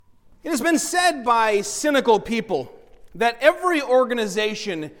It has been said by cynical people that every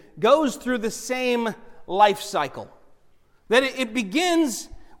organization goes through the same life cycle. That it begins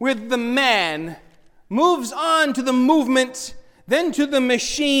with the man, moves on to the movement, then to the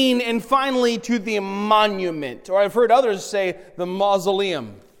machine, and finally to the monument. Or I've heard others say the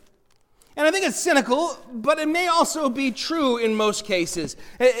mausoleum. And I think it's cynical, but it may also be true in most cases.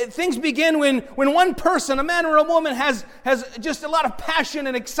 Things begin when one person, a man or a woman, has just a lot of passion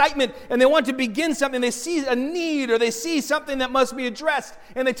and excitement, and they want to begin something. They see a need, or they see something that must be addressed,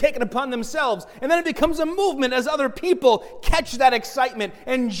 and they take it upon themselves. And then it becomes a movement as other people catch that excitement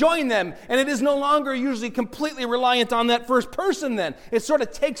and join them. And it is no longer usually completely reliant on that first person then. It sort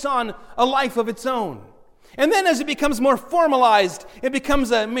of takes on a life of its own. And then as it becomes more formalized, it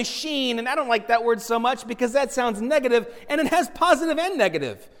becomes a machine. And I don't like that word so much because that sounds negative, and it has positive and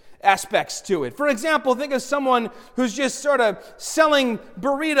negative aspects to it. For example, think of someone who's just sort of selling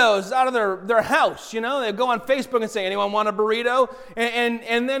burritos out of their house. You know, they go on Facebook and say, anyone want a burrito?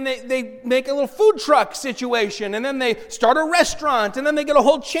 And then they make a little food truck situation, and then they start a restaurant, and then they get a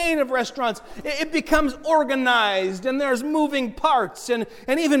whole chain of restaurants. It becomes organized, and there's moving parts and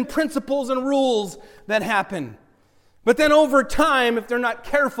even principles and rules that happen. But then over time, if they're not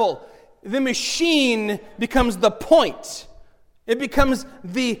careful, the machine becomes the point. It becomes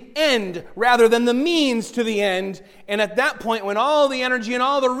the end rather than the means to the end. And at that point, when all the energy and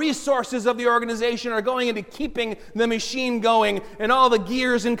all the resources of the organization are going into keeping the machine going and all the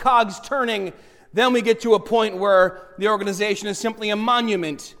gears and cogs turning, then we get to a point where the organization is simply a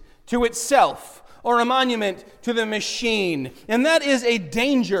monument to itself or a monument to the machine. And that is a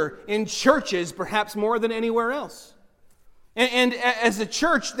danger in churches perhaps more than anywhere else. And as a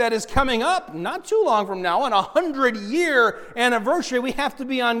church that is coming up, not too long from now, on a 100-year anniversary, we have to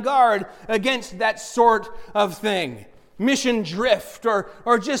be on guard against that sort of thing. Mission drift,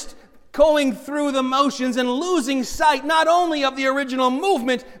 or just going through the motions and losing sight not only of the original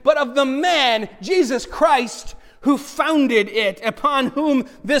movement, but of the man, Jesus Christ, who founded it, upon whom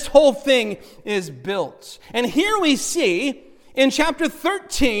this whole thing is built. And here we see in chapter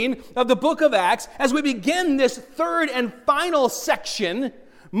 13 of the book of Acts, as we begin this third and final section,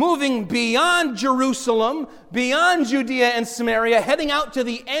 moving beyond Jerusalem, beyond Judea and Samaria, heading out to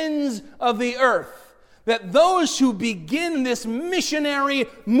the ends of the earth, that those who begin this missionary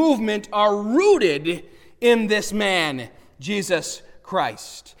movement are rooted in this man, Jesus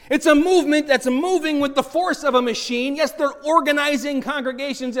Christ. It's a movement that's moving with the force of a machine. Yes, they're organizing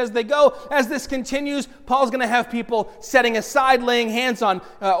congregations as they go. As this continues, Paul's going to have people setting aside, laying hands on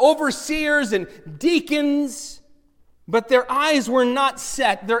overseers and deacons. But their eyes were not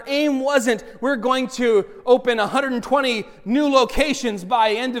set. Their aim wasn't, we're going to open 120 new locations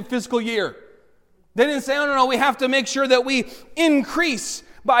by end of fiscal year. They didn't say, no, we have to make sure that we increase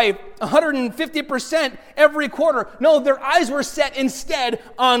by 150% every quarter. No, their eyes were set instead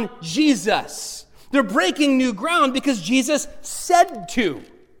on Jesus. They're breaking new ground because Jesus said to.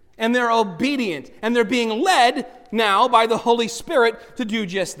 And they're obedient. And they're being led now by the Holy Spirit to do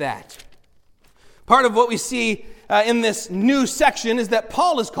just that. Part of what we see in this new section is that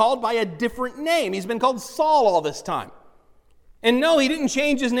Paul is called by a different name. He's been called Saul all this time. And no, he didn't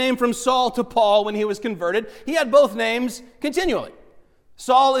change his name from Saul to Paul when he was converted. He had both names continually.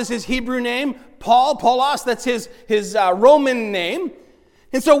 Saul is his Hebrew name. Paulos, that's his Roman name.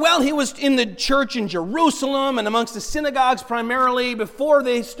 And so while he was in the church in Jerusalem and amongst the synagogues primarily, before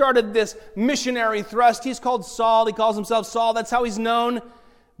they started this missionary thrust, he's called Saul. He calls himself Saul. That's how he's known.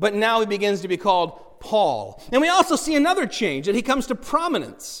 But now he begins to be called Paul. And we also see another change, that he comes to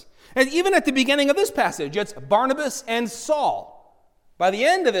prominence. And even at the beginning of this passage, it's Barnabas and Saul. By the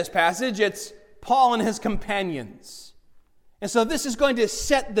end of this passage, it's Paul and his companions. And so this is going to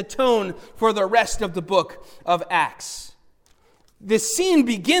set the tone for the rest of the book of Acts. This scene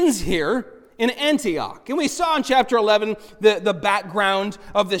begins here in Antioch. And we saw in chapter 11 the background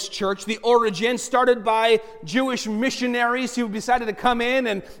of this church, the origin, started by Jewish missionaries who decided to come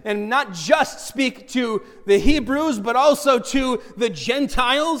in and not just speak to the Hebrews, but also to the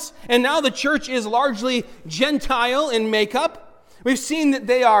Gentiles. And now the church is largely Gentile in makeup. We've seen that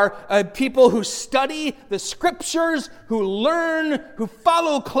they are people who study the scriptures, who learn, who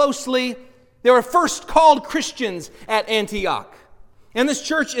follow closely. They were first called Christians at Antioch. And this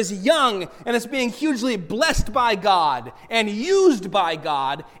church is young, and it's being hugely blessed by God and used by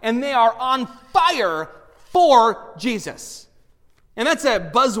God, and they are on fire for Jesus. And that's a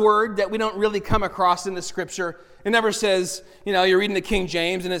buzzword that we don't really come across in the scripture. It never says, you're reading the King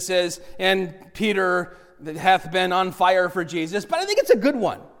James, and it says, and Peter that hath been on fire for Jesus. But I think it's a good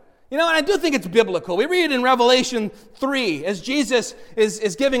one. And I do think it's biblical. We read in Revelation 3, as Jesus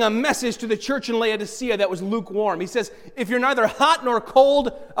is giving a message to the church in Laodicea that was lukewarm. He says, if you're neither hot nor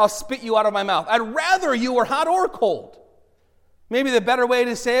cold, I'll spit you out of my mouth. I'd rather you were hot or cold. Maybe the better way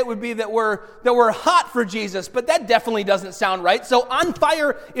to say it would be that we're hot for Jesus, but that definitely doesn't sound right. So on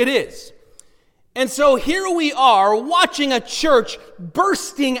fire it is. And so here we are watching a church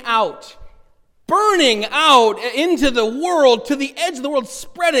bursting out, burning out into the world, to the edge of the world,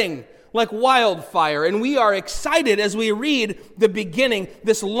 spreading like wildfire. And we are excited as we read the beginning,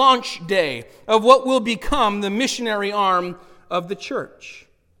 this launch day of what will become the missionary arm of the church.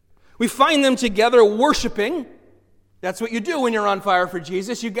 We find them together worshiping. That's what you do when you're on fire for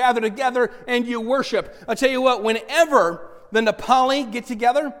Jesus. You gather together and you worship. I'll tell you what, whenever the Nepali get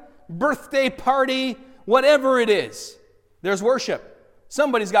together, birthday party, whatever it is, there's worship.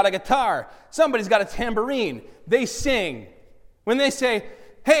 Somebody's got a guitar. Somebody's got a tambourine. They sing. When they say,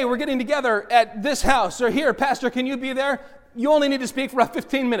 hey, we're getting together at this house, or here, Pastor, can you be there? You only need to speak for about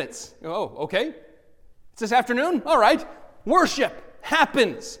 15 minutes. Oh, okay. It's this afternoon? All right. Worship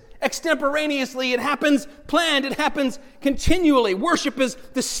happens. Extemporaneously, it happens planned, it happens continually. Worship is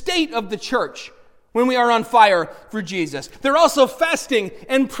the state of the church when we are on fire for Jesus. They're also fasting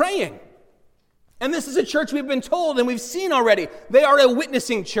and praying. And this is a church we've been told and we've seen already. They are a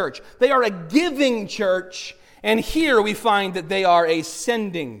witnessing church. They are a giving church. And here we find that they are a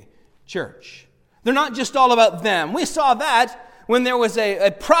sending church. They're not just all about them. We saw that when there was a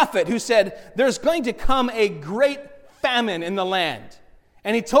prophet who said, there's going to come a great famine in the land.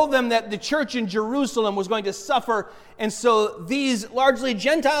 And he told them that the church in Jerusalem was going to suffer. And so these largely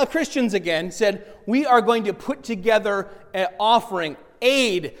Gentile Christians again said, we are going to put together an offering,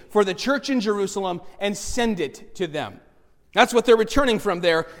 aid for the church in Jerusalem and send it to them. That's what they're returning from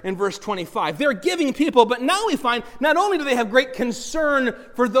there in verse 25. They're giving people, but now we find not only do they have great concern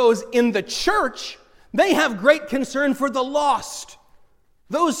for those in the church, they have great concern for the lost.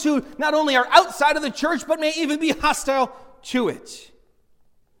 Those who not only are outside of the church, but may even be hostile to it.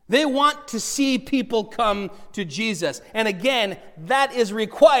 They want to see people come to Jesus. And again, that is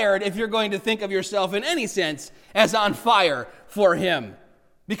required if you're going to think of yourself in any sense as on fire for him.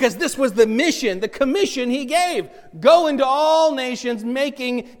 Because this was the mission, the commission he gave. Go into all nations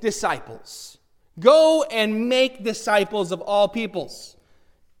making disciples. Go and make disciples of all peoples.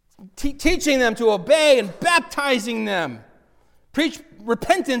 Teaching them to obey and baptizing them. Preach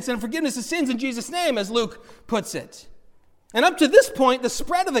repentance and forgiveness of sins in Jesus' name, as Luke puts it. And up to this point, the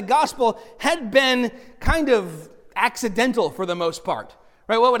spread of the gospel had been kind of accidental for the most part.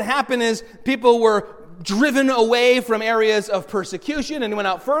 Right? What would happen is people were driven away from areas of persecution and went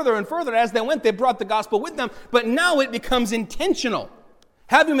out further and further. As they went, they brought the gospel with them. But now it becomes intentional,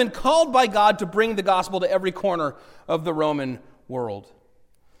 having been called by God to bring the gospel to every corner of the Roman world.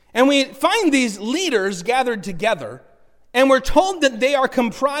 And we find these leaders gathered together, and we're told that they are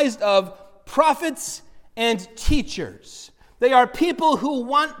comprised of prophets and teachers. They are people who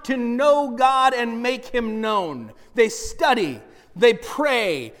want to know God and make him known. They study, they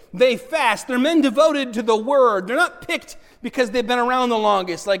pray, they fast. They're men devoted to the word. They're not picked because they've been around the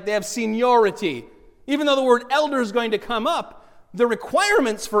longest, like they have seniority. Even though the word elder is going to come up, the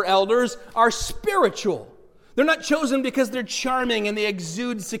requirements for elders are spiritual. They're not chosen because they're charming and they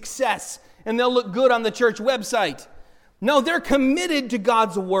exude success and they'll look good on the church website. No, they're committed to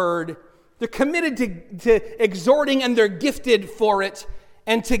God's word. They're committed to exhorting, and they're gifted for it.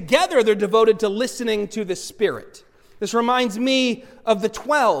 And together they're devoted to listening to the Spirit. This reminds me of the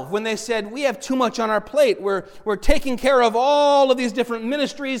 12 when they said, we have too much on our plate. We're taking care of all of these different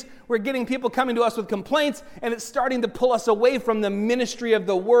ministries. We're getting people coming to us with complaints, and it's starting to pull us away from the ministry of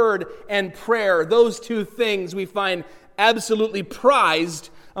the word and prayer. Those two things we find absolutely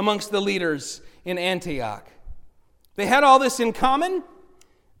prized amongst the leaders in Antioch. They had all this in common.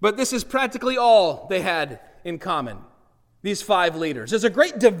 But this is practically all they had in common, these 5 leaders. There's a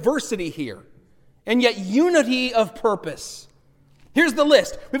great diversity here, and yet unity of purpose. Here's the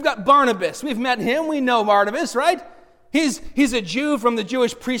list. We've got Barnabas. We've met him. We know Barnabas, right? He's a Jew from the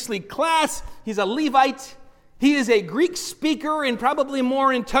Jewish priestly class. He's a Levite. He is a Greek speaker and probably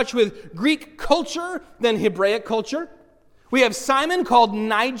more in touch with Greek culture than Hebraic culture. We have Simon, called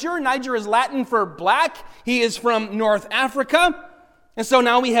Niger. Niger is Latin for black. He is from North Africa. And so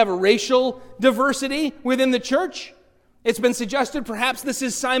now we have racial diversity within the church. It's been suggested perhaps this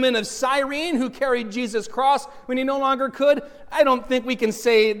is Simon of Cyrene who carried Jesus' cross when he no longer could. I don't think we can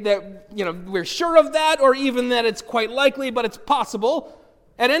say that, we're sure of that or even that it's quite likely, but it's possible.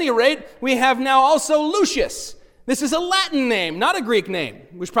 At any rate, we have now also Lucius. This is a Latin name, not a Greek name,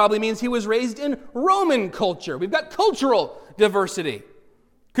 which probably means he was raised in Roman culture. We've got cultural diversity.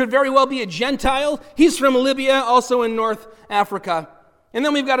 Could very well be a Gentile. He's from Libya, also in North Africa. And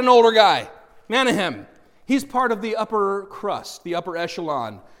then we've got an older guy, Menahem. He's part of the upper crust, the upper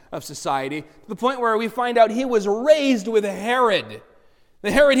echelon of society, to the point where we find out he was raised with Herod.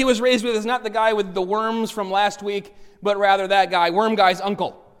 The Herod he was raised with is not the guy with the worms from last week, but rather that guy, worm guy's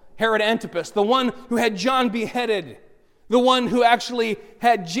uncle, Herod Antipas, the one who had John beheaded, the one who actually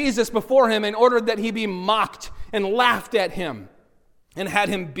had Jesus before him and ordered that he be mocked and laughed at him and had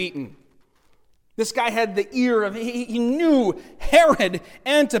him beaten. This guy had the ear of, he knew Herod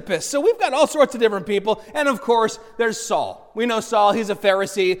Antipas. So we've got all sorts of different people. And of course, there's Saul. We know Saul, he's a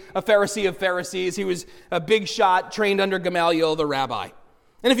Pharisee of Pharisees. He was a big shot, trained under Gamaliel, the rabbi.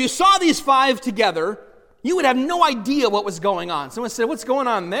 And if you saw these five together, you would have no idea what was going on. Someone said, what's going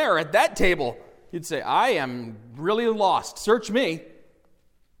on there at that table? You'd say, I am really lost. Search me.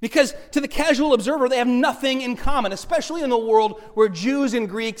 Because to the casual observer, they have nothing in common, especially in the world where Jews and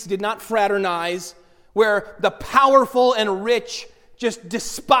Greeks did not fraternize, where the powerful and rich just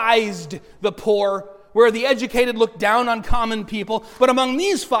despised the poor, where the educated looked down on common people. But among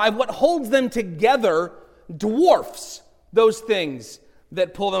these five, what holds them together dwarfs those things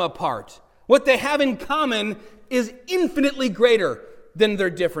that pull them apart. What they have in common is infinitely greater than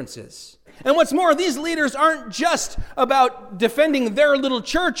their differences. And what's more, these leaders aren't just about defending their little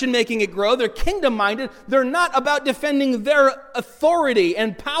church and making it grow. They're kingdom-minded. They're not about defending their authority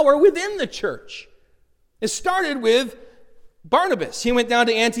and power within the church. It started with Barnabas. He went down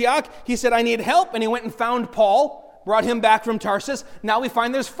to Antioch. He said, I need help. And he went and found Paul, brought him back from Tarsus. Now we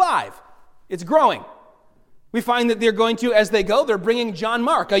find there's five. It's growing. We find that they're going to, as they go, they're bringing John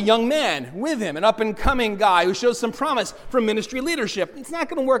Mark, a young man, with him, an up-and-coming guy who shows some promise for ministry leadership. It's not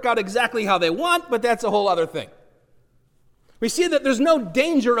going to work out exactly how they want, but that's a whole other thing. We see that there's no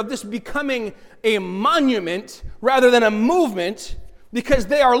danger of this becoming a monument rather than a movement because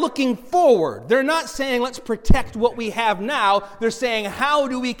they are looking forward. They're not saying, let's protect what we have now. They're saying, how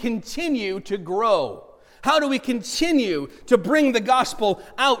do we continue to grow? How do we continue to bring the gospel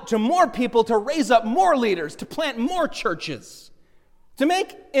out to more people, to raise up more leaders, to plant more churches? To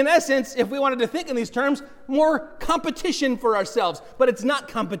make, in essence, if we wanted to think in these terms, more competition for ourselves. But it's not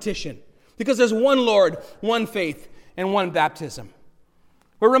competition, because there's one Lord, one faith, and one baptism.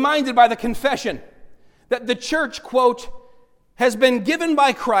 We're reminded by the confession that the church, quote, has been given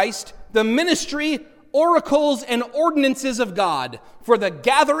by Christ the ministry, oracles, and ordinances of God for the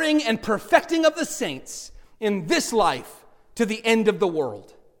gathering and perfecting of the saints in this life to the end of the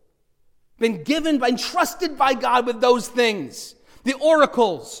world. Been trusted by God with those things, the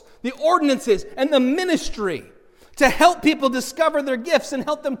oracles, the ordinances, and the ministry to help people discover their gifts and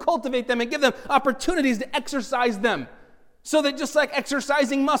help them cultivate them and give them opportunities to exercise them so that just like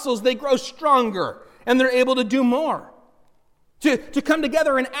exercising muscles, they grow stronger and they're able to do more. To come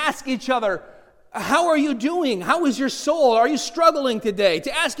together and ask each other, how are you doing? How is your soul? Are you struggling today?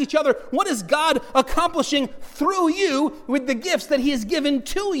 To ask each other, what is God accomplishing through you with the gifts that he has given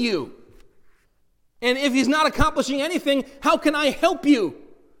to you? And if he's not accomplishing anything, how can I help you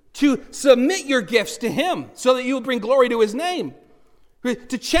to submit your gifts to him so that you will bring glory to his name?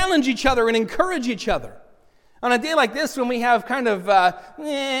 To challenge each other and encourage each other. On a day like this, when we have kind of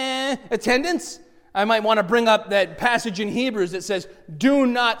attendance, I might want to bring up that passage in Hebrews that says, do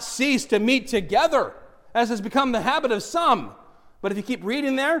not cease to meet together, as has become the habit of some. But if you keep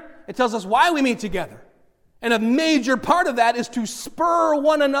reading there, it tells us why we meet together. And a major part of that is to spur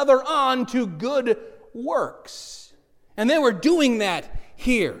one another on to good works. And they were doing that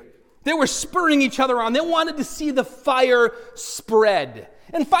here. They were spurring each other on. They wanted to see the fire spread.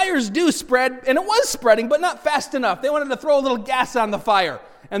 And fires do spread, and it was spreading, but not fast enough. They wanted to throw a little gas on the fire.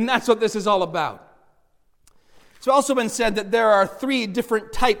 And that's what this is all about. It's also been said that there are three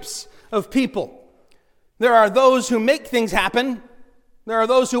different types of people. There are those who make things happen, there are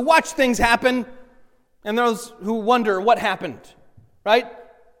those who watch things happen, and those who wonder what happened, right?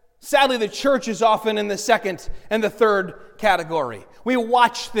 Sadly, the church is often in the second and the third category. We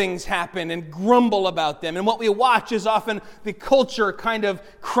watch things happen and grumble about them, and what we watch is often the culture kind of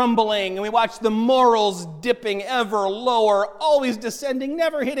crumbling, and we watch the morals dipping ever lower, always descending,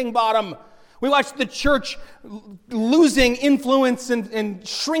 never hitting bottom. We watch the church losing influence and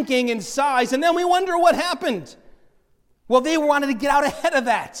shrinking in size, and then we wonder what happened. Well, they wanted to get out ahead of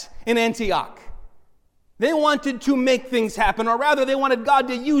that in Antioch. They wanted to make things happen, or rather, they wanted God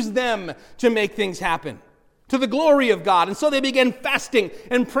to use them to make things happen, to the glory of God. And so they began fasting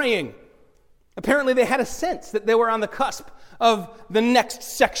and praying. Apparently, they had a sense that they were on the cusp of the next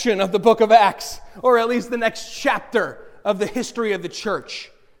section of the book of Acts, or at least the next chapter of the history of the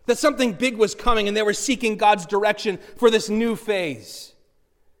church. That something big was coming and they were seeking God's direction for this new phase.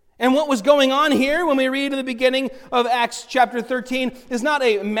 And what was going on here when we read in the beginning of Acts chapter 13 is not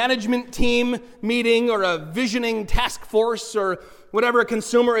a management team meeting or a visioning task force or whatever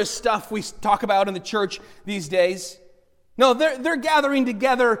consumerist stuff we talk about in the church these days. No, they're gathering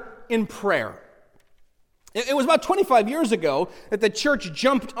together in prayer. It was about 25 years ago that the church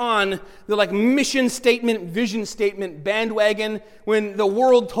jumped on the mission statement, vision statement bandwagon when the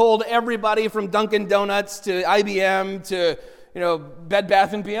world told everybody from Dunkin' Donuts to IBM to Bed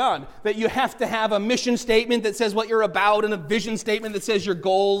Bath & Beyond that you have to have a mission statement that says what you're about and a vision statement that says your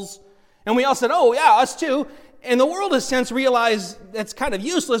goals. And we all said, oh yeah, us too. And the world has since realized that's kind of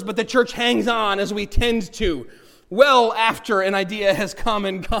useless, but the church hangs on as we tend to, well after an idea has come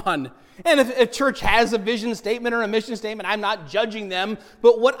and gone. And if church has a vision statement or a mission statement, I'm not judging them.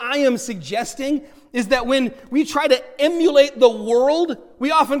 But what I am suggesting is that when we try to emulate the world,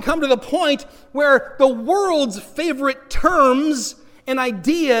 we often come to the point where the world's favorite terms and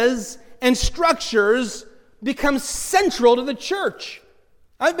ideas and structures become central to the church.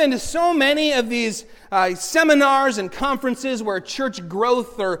 I've been to so many of these seminars and conferences where church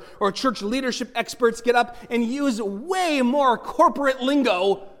growth or church leadership experts get up and use way more corporate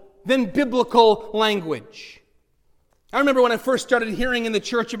lingo than biblical language. I remember when I first started hearing in the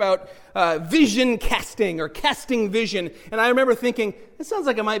church about vision casting or casting vision, and I remember thinking, it sounds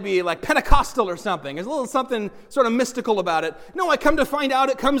like it might be like Pentecostal or something. There's a little something sort of mystical about it. No, I come to find out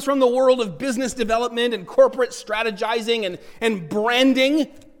it comes from the world of business development and corporate strategizing and branding.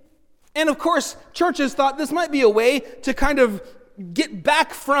 And of course, churches thought this might be a way to kind of get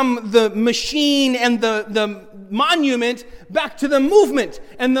back from the machine and the monument back to the movement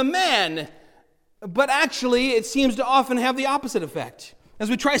and the man. But actually, it seems to often have the opposite effect. As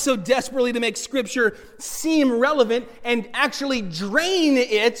we try so desperately to make Scripture seem relevant and actually drain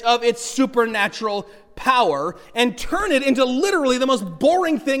it of its supernatural power and turn it into literally the most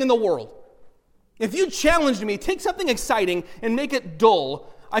boring thing in the world. If you challenged me, take something exciting and make it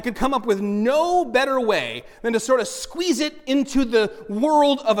dull, I could come up with no better way than to sort of squeeze it into the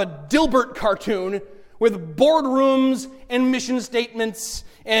world of a Dilbert cartoon with boardrooms and mission statements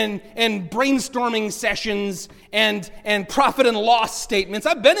and brainstorming sessions and profit and loss statements.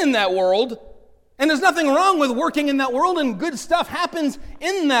 I've been in that world, and there's nothing wrong with working in that world, and good stuff happens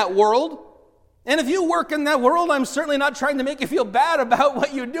in that world. And if you work in that world, I'm certainly not trying to make you feel bad about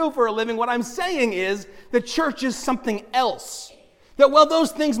what you do for a living. What I'm saying is the church is something else. That while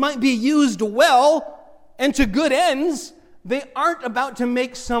those things might be used well and to good ends, they aren't about to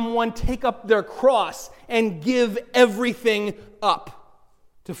make someone take up their cross and give everything up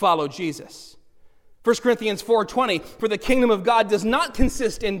to follow Jesus. 1 Corinthians 4:20, for the kingdom of God does not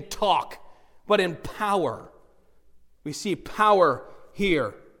consist in talk, but in power. We see power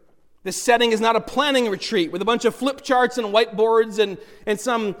here. This setting is not a planning retreat with a bunch of flip charts and whiteboards and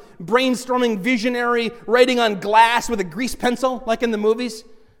some brainstorming visionary writing on glass with a grease pencil like in the movies.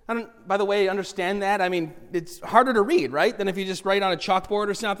 I don't, by the way, understand that. I mean, it's harder to read, right, than if you just write on a chalkboard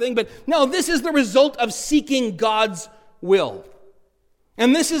or something. But no, this is the result of seeking God's will.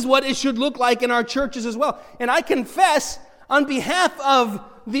 And this is what it should look like in our churches as well. And I confess, on behalf of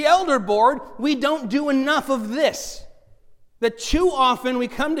the elder board, we don't do enough of this. That too often we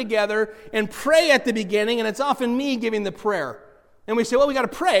come together and pray at the beginning, and it's often me giving the prayer. And we say, well, we got to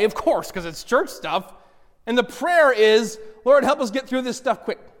pray, of course, because it's church stuff. And the prayer is, Lord, help us get through this stuff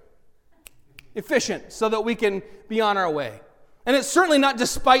quick, efficient, so that we can be on our way. And it's certainly not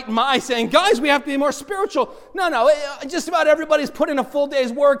despite my saying, guys, we have to be more spiritual. No, just about everybody's put in a full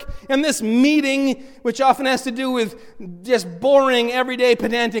day's work, and this meeting, which often has to do with just boring, everyday,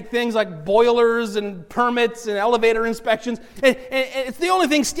 pedantic things like boilers and permits and elevator inspections, and it's the only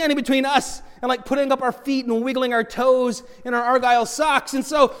thing standing between us and like putting up our feet and wiggling our toes in our Argyle socks. And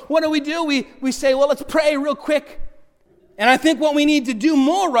so what do? We say, well, let's pray real quick. And I think what we need to do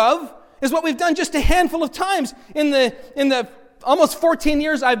more of is what we've done just a handful of times in the almost 14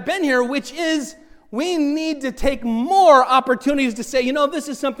 years I've been here, which is we need to take more opportunities to say, this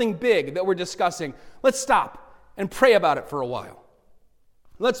is something big that we're discussing. Let's stop and pray about it for a while.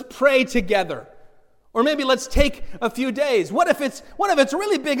 Let's pray together. Or maybe let's take a few days. What if it's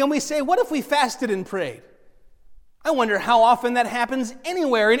really big and we say, what if we fasted and prayed? I wonder how often that happens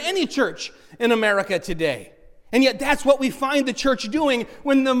anywhere in any church in America today. And yet that's what we find the church doing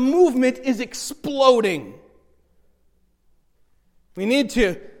when the movement is exploding. We need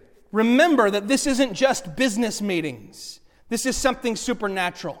to remember that this isn't just business meetings. This is something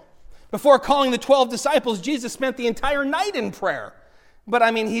supernatural. Before calling the 12 disciples, Jesus spent the entire night in prayer.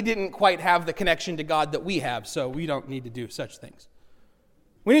 But he didn't quite have the connection to God that we have, so we don't need to do such things.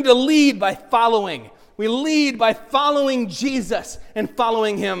 We need to lead by following. We lead by following Jesus and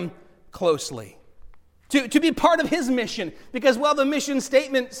following him closely. To be part of his mission, because while the mission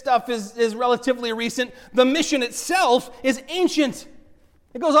statement stuff is relatively recent, the mission itself is ancient.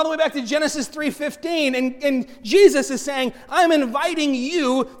 It goes all the way back to Genesis 3:15, and Jesus is saying, I'm inviting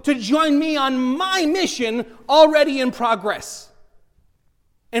you to join me on my mission already in progress.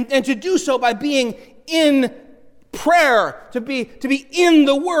 And to do so by being in prayer, to be in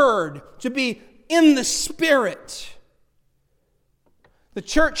the Word, to be in the Spirit. The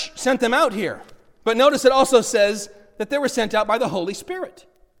church sent them out here. But notice it also says that they were sent out by the Holy Spirit.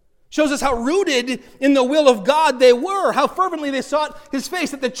 Shows us how rooted in the will of God they were, how fervently they sought his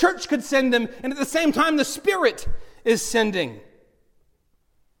face, that the church could send them, and at the same time the Spirit is sending.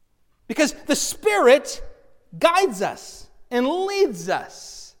 Because the Spirit guides us and leads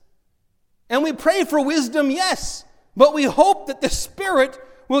us. And we pray for wisdom, yes, but we hope that the Spirit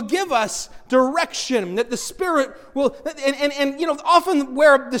will give us direction, that the Spirit will, and you know, often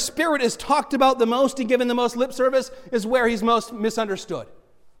where the Spirit is talked about the most and given the most lip service is where he's most misunderstood.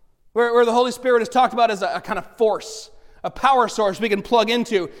 Where the Holy Spirit is talked about as a kind of force, a power source we can plug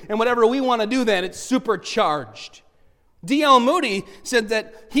into, and whatever we want to do then, it's supercharged. D.L. Moody said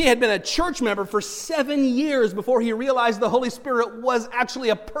that he had been a church member for 7 years before he realized the Holy Spirit was actually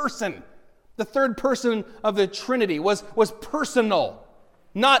a person. The third person of the Trinity was personal,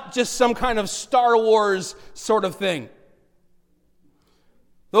 not just some kind of Star Wars sort of thing.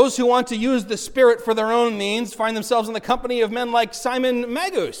 Those who want to use the Spirit for their own means find themselves in the company of men like Simon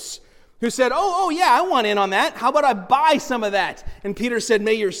Magus, who said, oh yeah, I want in on that. How about I buy some of that? And Peter said,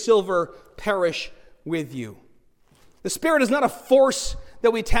 may your silver perish with you. The Spirit is not a force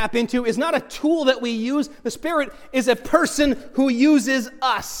that we tap into, is not a tool that we use. The Spirit is a person who uses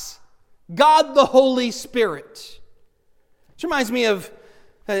us. God the Holy Spirit. Which reminds me of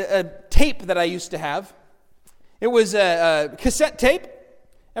a tape that I used to have. It was a cassette tape.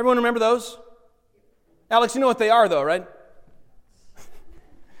 Everyone remember those? Alex, you know what they are though, right?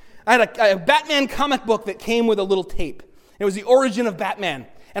 I had a Batman comic book that came with a little tape. It was the origin of Batman.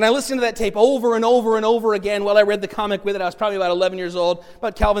 And I listened to that tape over and over and over again while I read the comic with it. I was probably about 11 years old,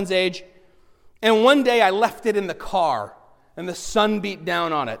 about Calvin's age. And one day I left it in the car, and the sun beat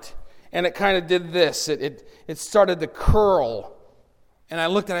down on it. And it kind of did this. It started to curl. And I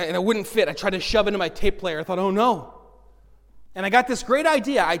looked at it, and it wouldn't fit. I tried to shove it into my tape player. I thought, oh no. And I got this great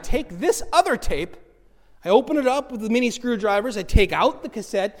idea. I take this other tape, I open it up with the mini screwdrivers, I take out the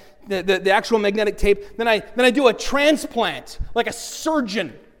cassette, the actual magnetic tape, then I do a transplant, like a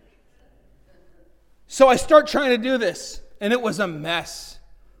surgeon. So I start trying to do this, and it was a mess.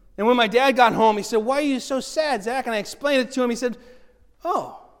 And when my dad got home, he said, why are you so sad, Zach? And I explained it to him. He said,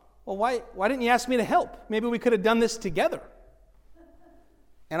 oh, well, why didn't you ask me to help? Maybe we could have done this together.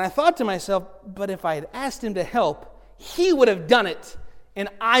 And I thought to myself, but if I had asked him to help, he would have done it, and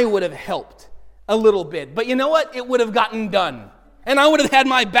I would have helped a little bit. But you know what? It would have gotten done. And I would have had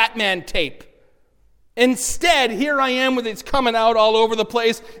my Batman tape. Instead, here I am with it's coming out all over the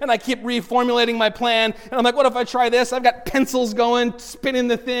place, and I keep reformulating my plan. And I'm like, what if I try this? I've got pencils going, spinning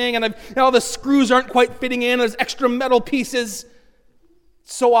the thing, and all the screws aren't quite fitting in. There's extra metal pieces.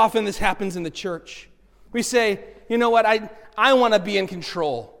 So often this happens in the church. We say, you know what? I want to be in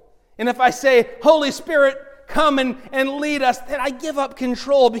control. And if I say, Holy Spirit, come and lead us, then I give up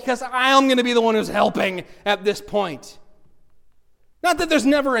control because I am going to be the one who's helping at this point. Not that there's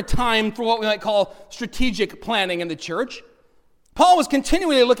never a time for what we might call strategic planning in the church. Paul was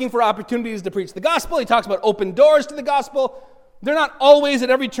continually looking for opportunities to preach the gospel. He talks about open doors to the gospel. They're not always at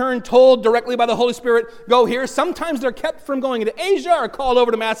every turn told directly by the Holy Spirit, go here. Sometimes they're kept from going to Asia or called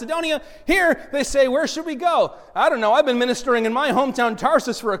over to Macedonia. Here, they say, where should we go? I don't know. I've been ministering in my hometown,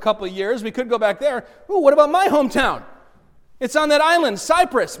 Tarsus, for a couple of years. We could go back there. Ooh, what about my hometown? It's on that island,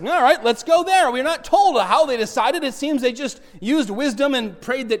 Cyprus. All right, let's go there. We're not told how they decided. It seems they just used wisdom and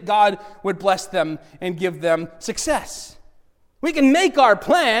prayed that God would bless them and give them success. We can make our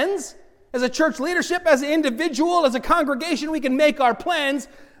plans. As a church leadership, as an individual, as a congregation, we can make our plans,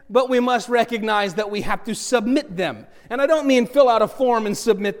 but we must recognize that we have to submit them. And I don't mean fill out a form and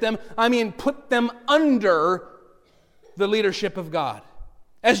submit them. I mean put them under the leadership of God.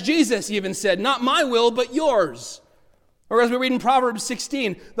 As Jesus even said, not my will, but yours. Or as we read in Proverbs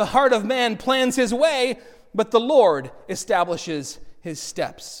 16, the heart of man plans his way, but the Lord establishes his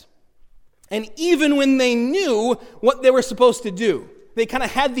steps. And even when they knew what they were supposed to do, they kind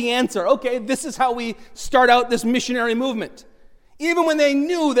of had the answer. Okay, this is how we start out this missionary movement. Even when they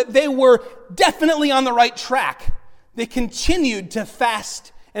knew that they were definitely on the right track, they continued to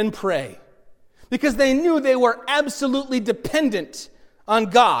fast and pray because they knew they were absolutely dependent on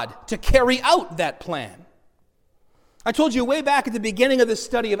God to carry out that plan. I told you way back at the beginning of this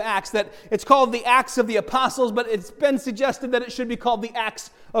study of Acts that it's called the Acts of the Apostles, but it's been suggested that it should be called the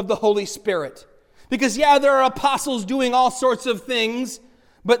Acts of the Holy Spirit. Because, yeah, there are apostles doing all sorts of things,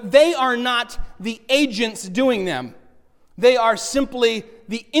 but they are not the agents doing them. They are simply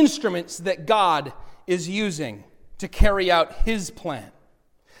the instruments that God is using to carry out His plan.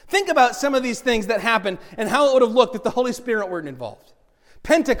 Think about some of these things that happened and how it would have looked if the Holy Spirit weren't involved.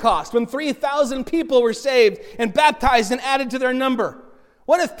 Pentecost, when 3,000 people were saved and baptized and added to their number.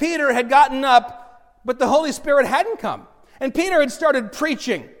 What if Peter had gotten up, but the Holy Spirit hadn't come? And Peter had started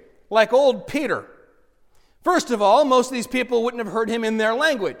preaching like old Peter. First of all, most of these people wouldn't have heard him in their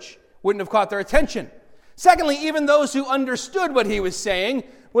language, wouldn't have caught their attention. Secondly, even those who understood what he was saying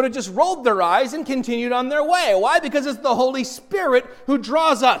would have just rolled their eyes and continued on their way. Why? Because it's the Holy Spirit who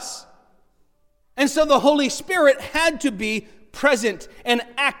draws us. And so the Holy Spirit had to be present and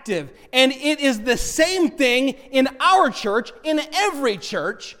active. And it is the same thing in our church, in every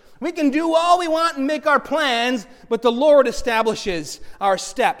church. We can do all we want and make our plans, but the Lord establishes our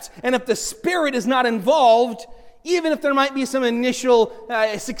steps. And if the Spirit is not involved, even if there might be some initial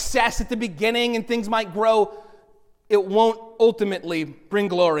success at the beginning and things might grow, it won't ultimately bring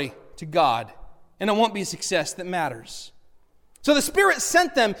glory to God. And it won't be success that matters. So the Spirit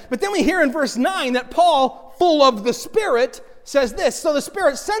sent them, but then we hear in verse 9 that Paul, full of the Spirit, says this. So the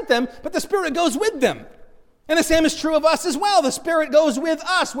Spirit sent them, but the Spirit goes with them. And the same is true of us as well. The Spirit goes with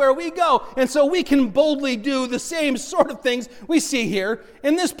us where we go. And so we can boldly do the same sort of things we see here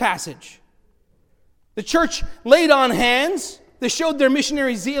in this passage. The church laid on hands. They showed their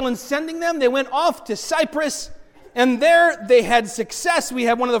missionary zeal in sending them. They went off to Cyprus, and there they had success. We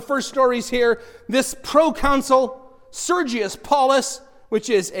have one of the first stories here. This proconsul, Sergius Paulus, which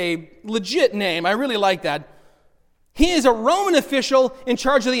is a legit name. I really like that. He is a Roman official in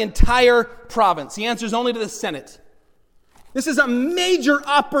charge of the entire province. He answers only to the Senate. This is a major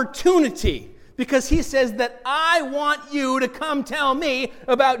opportunity because he says that I want you to come tell me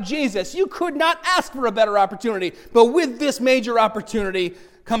about Jesus. You could not ask for a better opportunity, but with this major opportunity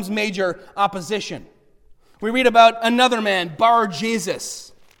comes major opposition. We read about another man,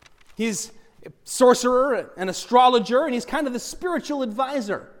 Bar-Jesus. He's a sorcerer, an astrologer, and he's kind of the spiritual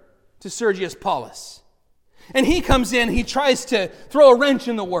advisor to Sergius Paulus. And he comes in, he tries to throw a wrench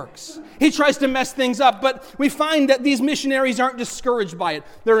in the works. He tries to mess things up, but we find that these missionaries aren't discouraged by it.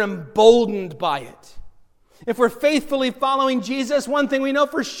 They're emboldened by it. If we're faithfully following Jesus, one thing we know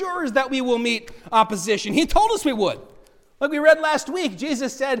for sure is that we will meet opposition. He told us we would. Like we read last week,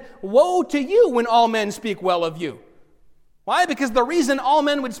 Jesus said, "Woe to you when all men speak well of you." Why? Because the reason all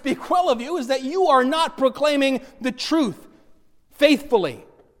men would speak well of you is that you are not proclaiming the truth faithfully.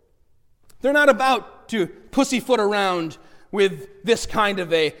 They're not about to pussyfoot around with this kind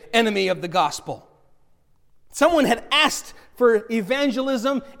of a enemy of the gospel. Someone had asked for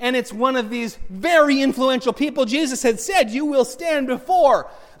evangelism, and it's one of these very influential people. Jesus had said, you will stand before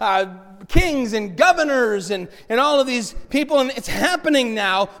kings and governors and all of these people, and it's happening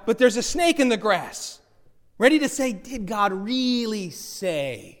now, but there's a snake in the grass, ready to say, did God really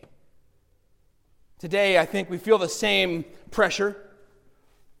say? Today, I think we feel the same pressure.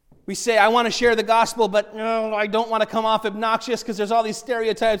 We say, I want to share the gospel, but I don't want to come off obnoxious because there's all these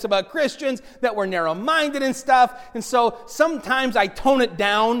stereotypes about Christians that we're narrow-minded and stuff. And so sometimes I tone it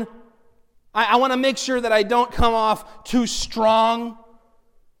down. I want to make sure that I don't come off too strong.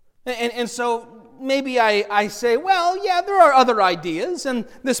 And so maybe I say, well, yeah, there are other ideas. And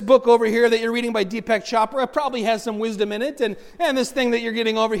this book over here that you're reading by Deepak Chopra probably has some wisdom in it. And this thing that you're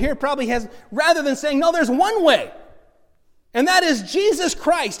getting over here probably has, rather than saying, no, there's one way. And that is Jesus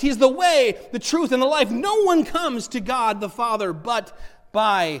Christ. He's the way, the truth, and the life. No one comes to God the Father but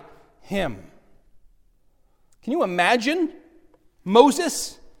by Him. Can you imagine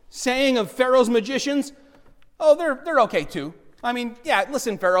Moses saying of Pharaoh's magicians, oh, they're okay too. I mean, yeah,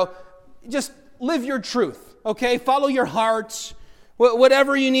 listen, Pharaoh, just live your truth, okay? Follow your hearts,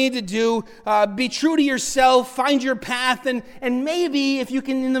 whatever you need to do. Be true to yourself, find your path, and maybe if you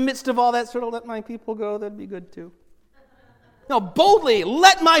can, in the midst of all that, sort of let my people go, that'd be good too. No, boldly,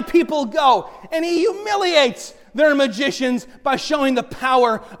 let my people go. And he humiliates their magicians by showing the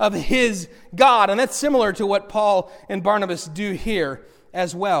power of his God. And that's similar to what Paul and Barnabas do here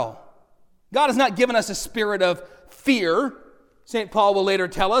as well. God has not given us a spirit of fear, St. Paul will later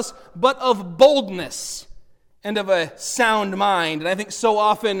tell us, but of boldness and of a sound mind. And I think so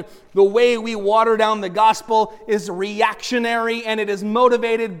often the way we water down the gospel is reactionary, and it is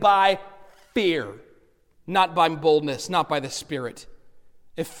motivated by fear. Not by boldness, not by the Spirit.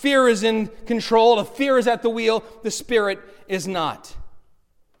 If fear is in control, if fear is at the wheel, the Spirit is not.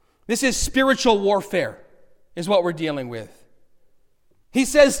 This is spiritual warfare, is what we're dealing with. He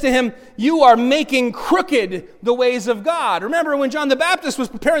says to him, you are making crooked the ways of God. Remember when John the Baptist was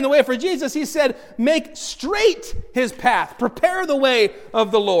preparing the way for Jesus, he said, make straight his path. Prepare the way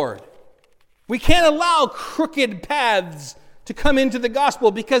of the Lord. We can't allow crooked paths to come into the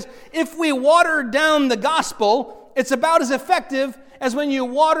gospel, because if we water down the gospel, it's about as effective as when you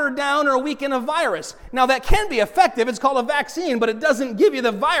water down or weaken a virus. Now that can be effective. It's called a vaccine, but it doesn't give you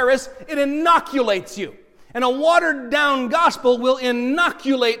the virus. It inoculates you. And a watered-down gospel will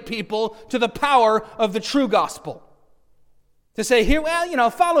inoculate people to the power of the true gospel. To say, here, well,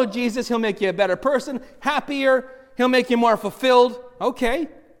 follow Jesus. He'll make you a better person, happier. He'll make you more fulfilled. Okay.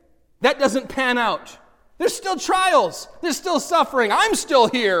 That doesn't pan out. There's still trials. There's still suffering. I'm still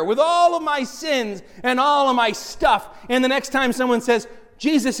here with all of my sins and all of my stuff. And the next time someone says,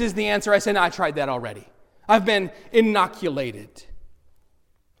 Jesus is the answer, I say, no, I tried that already. I've been inoculated.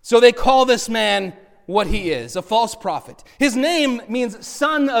 So they call this man what he is, a false prophet. His name means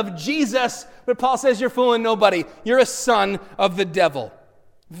son of Jesus, but Paul says you're fooling nobody. You're a son of the devil.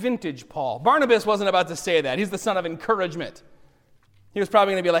 Vintage Paul. Barnabas wasn't about to say that. He's the son of encouragement. He was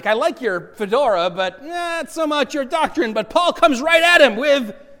probably going to be like, I like your fedora, but not so much your doctrine. But Paul comes right at him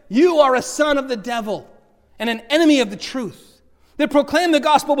with, you are a son of the devil and an enemy of the truth. They proclaim the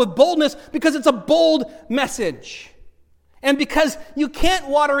gospel with boldness because it's a bold message. And because you can't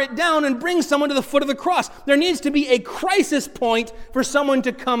water it down and bring someone to the foot of the cross. There needs to be a crisis point for someone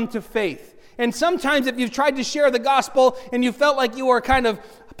to come to faith. And sometimes if you've tried to share the gospel and you felt like you were kind of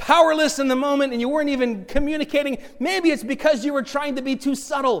powerless in the moment and you weren't even communicating, maybe it's because you were trying to be too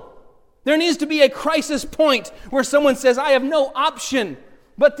subtle. There needs to be a crisis point where someone says, I have no option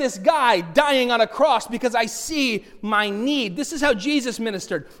but this guy dying on a cross because I see my need. This is how Jesus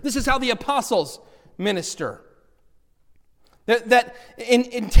ministered. This is how the apostles minister. That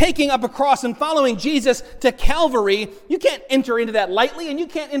in taking up a cross and following Jesus to Calvary, you can't enter into that lightly, and you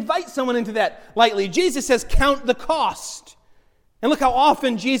can't invite someone into that lightly. Jesus says, count the cost. And look how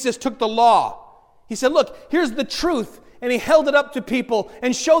often Jesus took the law. He said, look, here's the truth. And he held it up to people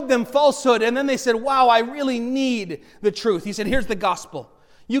and showed them falsehood. And then they said, wow, I really need the truth. He said, here's the gospel.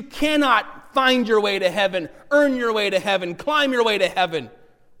 You cannot find your way to heaven, earn your way to heaven, climb your way to heaven.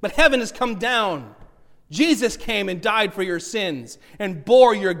 But heaven has come down. Jesus came and died for your sins and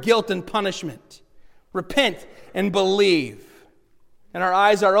bore your guilt and punishment. Repent and believe. And our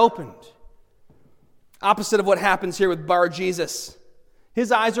eyes are opened. Opposite of what happens here with Bar Jesus.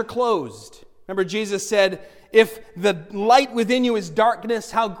 His eyes are closed. Remember, Jesus said, if the light within you is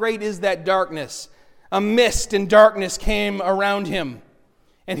darkness, how great is that darkness? A mist and darkness came around him.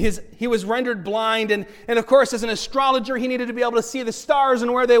 And he was rendered blind. And of course, as an astrologer, he needed to be able to see the stars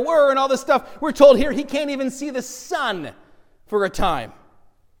and where they were and all this stuff. We're told here he can't even see the sun for a time.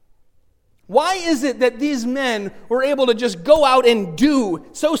 Why is it that these men were able to just go out and do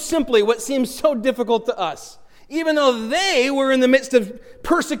so simply what seems so difficult to us? Even though they were in the midst of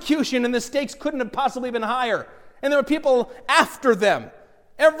persecution and the stakes couldn't have possibly been higher. And there were people after them.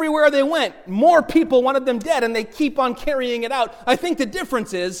 Everywhere they went, more people wanted them dead, and they keep on carrying it out. I think the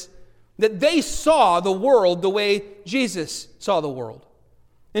difference is that they saw the world the way Jesus saw the world.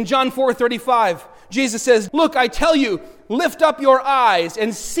 In John 4:35, Jesus says, look, I tell you, lift up your eyes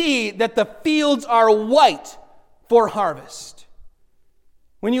and see that the fields are white for harvest.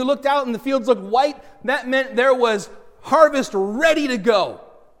 When you looked out and the fields looked white, that meant there was harvest ready to go,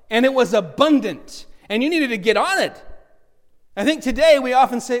 and it was abundant, and you needed to get on it. I think today we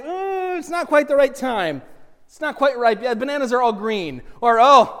often say, it's not quite the right time. It's not quite ripe. Yeah, bananas are all green. Or,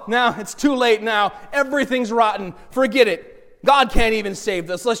 now it's too late now. Everything's rotten. Forget it. God can't even save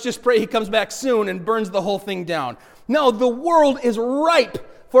this. Let's just pray he comes back soon and burns the whole thing down. No, the world is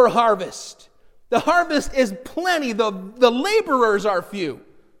ripe for harvest. The harvest is plenty. The laborers are few.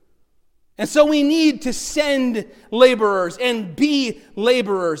 And so we need to send laborers and be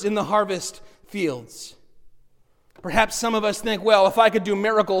laborers in the harvest fields. Perhaps some of us think, well, if I could do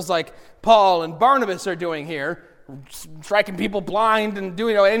miracles like Paul and Barnabas are doing here, striking people blind and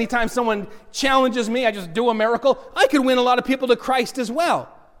doing, anytime someone challenges me, I just do a miracle, I could win a lot of people to Christ as well.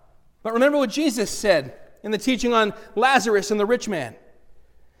 But remember what Jesus said in the teaching on Lazarus and the rich man.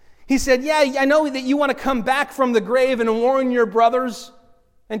 He said, I know that you want to come back from the grave and warn your brothers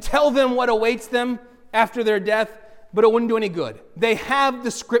and tell them what awaits them after their death, but it wouldn't do any good. They have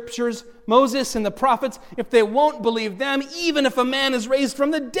the scriptures, Moses and the prophets. If they won't believe them, even if a man is raised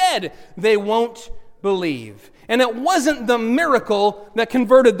from the dead, they won't believe. And it wasn't the miracle that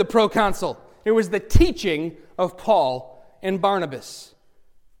converted the proconsul. It was the teaching of Paul and Barnabas.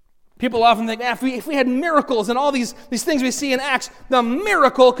 People often think, if we had miracles and all these things we see in Acts, the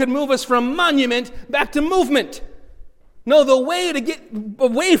miracle could move us from monument back to movement. No, the way to get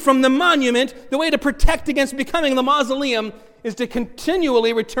away from the monument, the way to protect against becoming the mausoleum, is to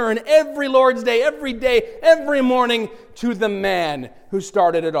continually return every Lord's Day, every morning to the man who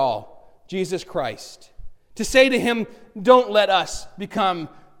started it all, Jesus Christ. To say to him, don't let us become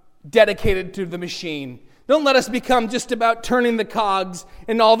dedicated to the machine. Don't let us become just about turning the cogs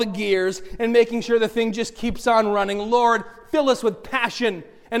and all the gears and making sure the thing just keeps on running. Lord, fill us with passion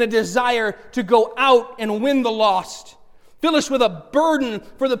and a desire to go out and win the lost. Fill us with a burden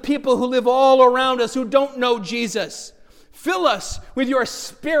for the people who live all around us who don't know Jesus. Fill us with your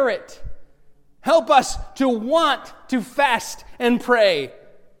Spirit. Help us to want to fast and pray.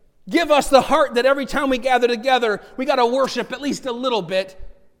 Give us the heart that every time we gather together, we got to worship at least a little bit.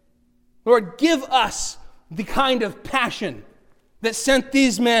 Lord, give us the kind of passion that sent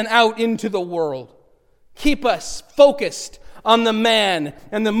these men out into the world. Keep us focused on the man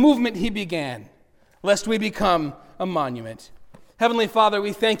and the movement he began, lest we become a monument. Heavenly Father,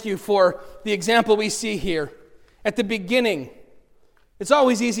 we thank you for the example we see here. At the beginning, it's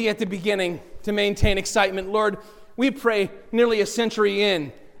always easy at the beginning to maintain excitement. Lord, we pray nearly a century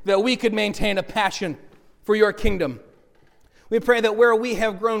in that we could maintain a passion for your kingdom. We pray that where we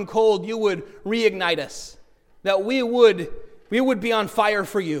have grown cold, you would reignite us, that we would be on fire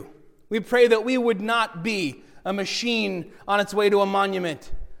for you. We pray that we would not be a machine on its way to a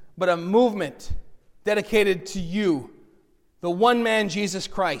monument, but a movement dedicated to you, the one man, Jesus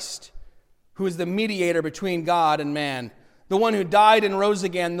Christ, who is the mediator between God and man, the one who died and rose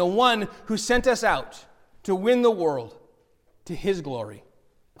again, the one who sent us out to win the world to his glory.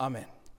 Amen.